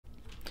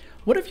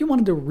What if you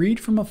wanted to read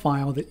from a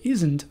file that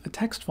isn't a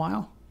text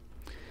file?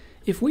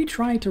 If we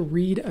try to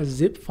read a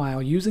zip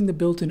file using the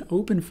built-in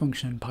open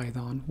function in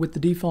Python with the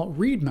default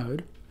read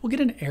mode, we'll get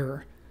an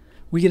error.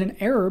 We get an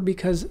error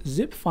because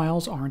zip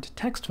files aren't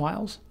text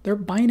files, they're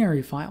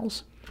binary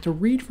files. To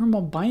read from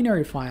a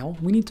binary file,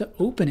 we need to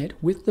open it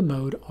with the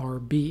mode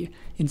RB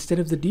instead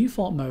of the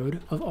default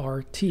mode of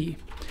RT.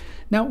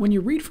 Now, when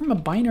you read from a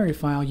binary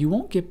file, you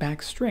won't get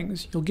back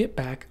strings, you'll get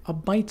back a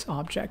bytes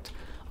object,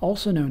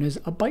 also known as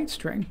a byte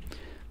string.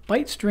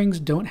 Byte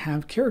strings don't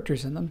have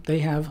characters in them, they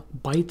have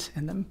bytes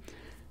in them.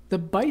 The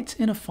bytes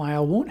in a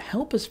file won't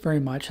help us very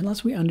much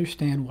unless we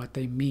understand what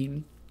they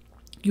mean.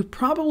 You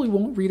probably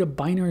won't read a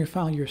binary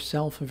file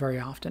yourself very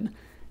often.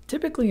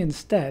 Typically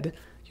instead,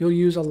 you'll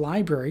use a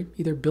library,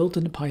 either built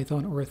into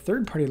Python or a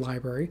third-party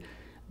library,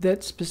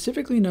 that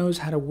specifically knows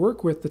how to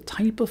work with the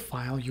type of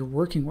file you're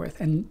working with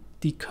and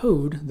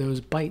decode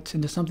those bytes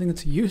into something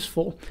that's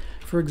useful.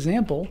 For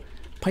example,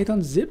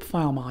 Python's zip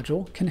file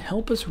module can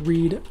help us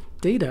read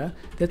data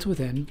that's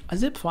within a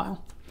zip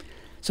file.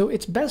 So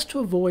it's best to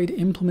avoid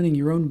implementing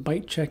your own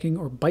byte checking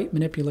or byte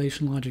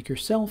manipulation logic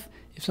yourself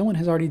if someone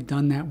has already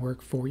done that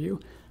work for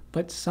you.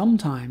 But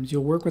sometimes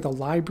you'll work with a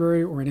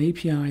library or an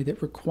API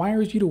that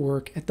requires you to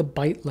work at the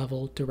byte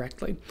level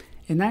directly.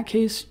 In that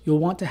case, you'll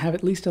want to have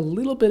at least a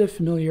little bit of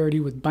familiarity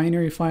with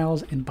binary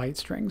files and byte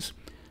strings.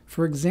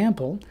 For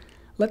example,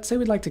 let's say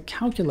we'd like to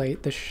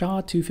calculate the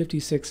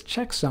SHA-256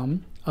 checksum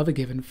of a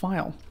given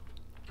file.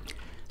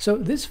 So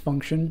this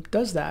function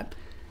does that.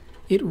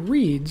 It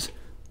reads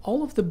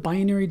all of the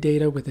binary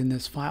data within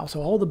this file,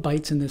 so all the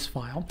bytes in this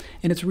file,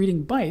 and it's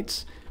reading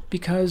bytes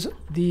because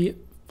the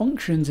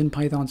functions in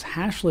Python's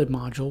hashlib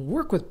module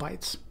work with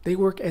bytes. They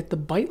work at the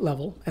byte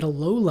level, at a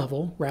low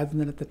level, rather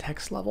than at the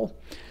text level.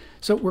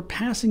 So we're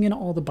passing in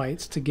all the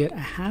bytes to get a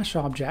hash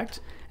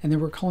object, and then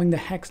we're calling the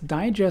hex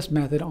digest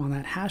method on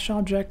that hash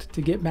object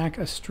to get back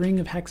a string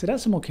of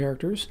hexadecimal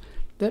characters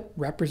that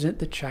represent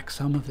the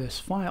checksum of this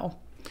file.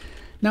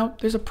 Now,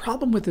 there's a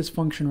problem with this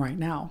function right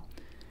now.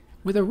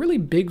 With a really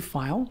big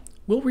file,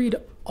 we'll read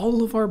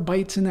all of our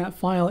bytes in that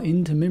file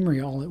into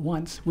memory all at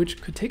once,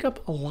 which could take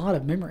up a lot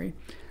of memory.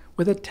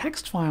 With a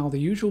text file, the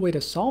usual way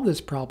to solve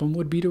this problem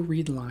would be to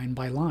read line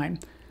by line.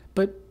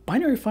 But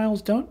binary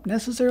files don't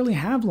necessarily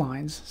have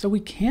lines, so we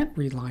can't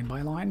read line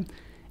by line.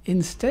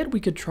 Instead, we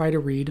could try to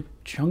read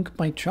chunk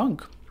by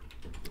chunk.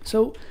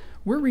 So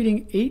we're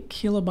reading 8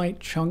 kilobyte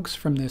chunks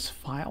from this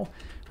file.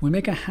 We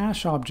make a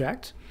hash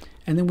object,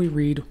 and then we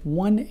read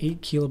one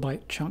 8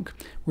 kilobyte chunk.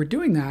 We're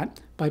doing that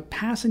by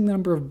passing the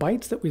number of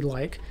bytes that we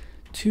like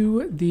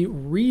to the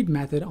read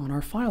method on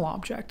our file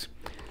object.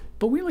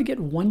 But we only get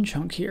one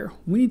chunk here.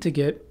 We need to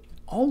get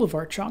all of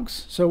our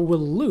chunks. So we'll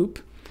loop,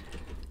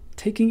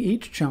 taking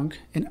each chunk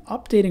and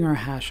updating our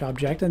hash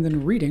object and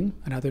then reading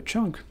another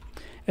chunk.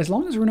 As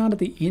long as we're not at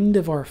the end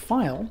of our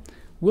file,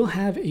 we'll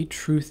have a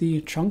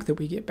truthy chunk that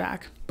we get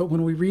back. But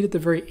when we read at the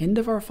very end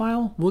of our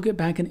file, we'll get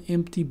back an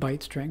empty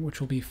byte string, which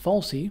will be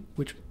falsy,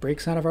 which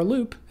breaks out of our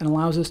loop and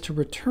allows us to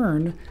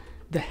return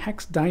the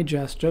hex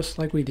digest just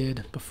like we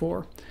did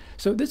before.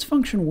 So this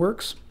function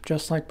works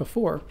just like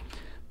before.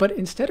 But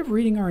instead of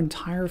reading our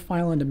entire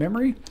file into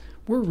memory,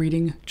 we're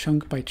reading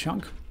chunk by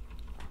chunk.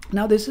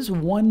 Now this is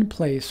one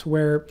place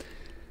where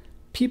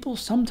people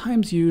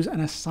sometimes use an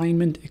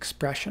assignment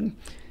expression.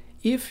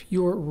 If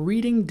you're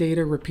reading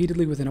data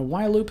repeatedly within a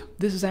while loop,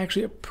 this is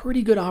actually a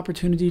pretty good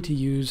opportunity to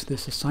use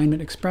this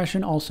assignment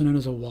expression, also known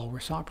as a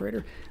walrus operator.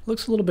 It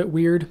looks a little bit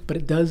weird, but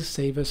it does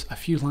save us a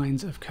few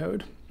lines of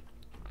code.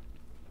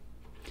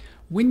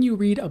 When you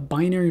read a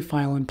binary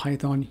file in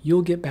Python,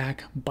 you'll get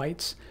back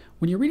bytes.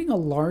 When you're reading a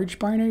large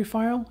binary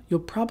file,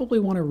 you'll probably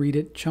want to read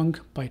it chunk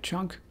by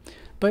chunk.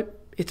 But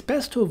it's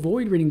best to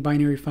avoid reading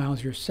binary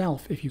files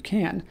yourself if you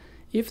can.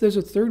 If there's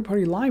a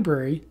third-party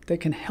library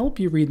that can help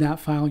you read that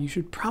file, you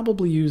should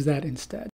probably use that instead.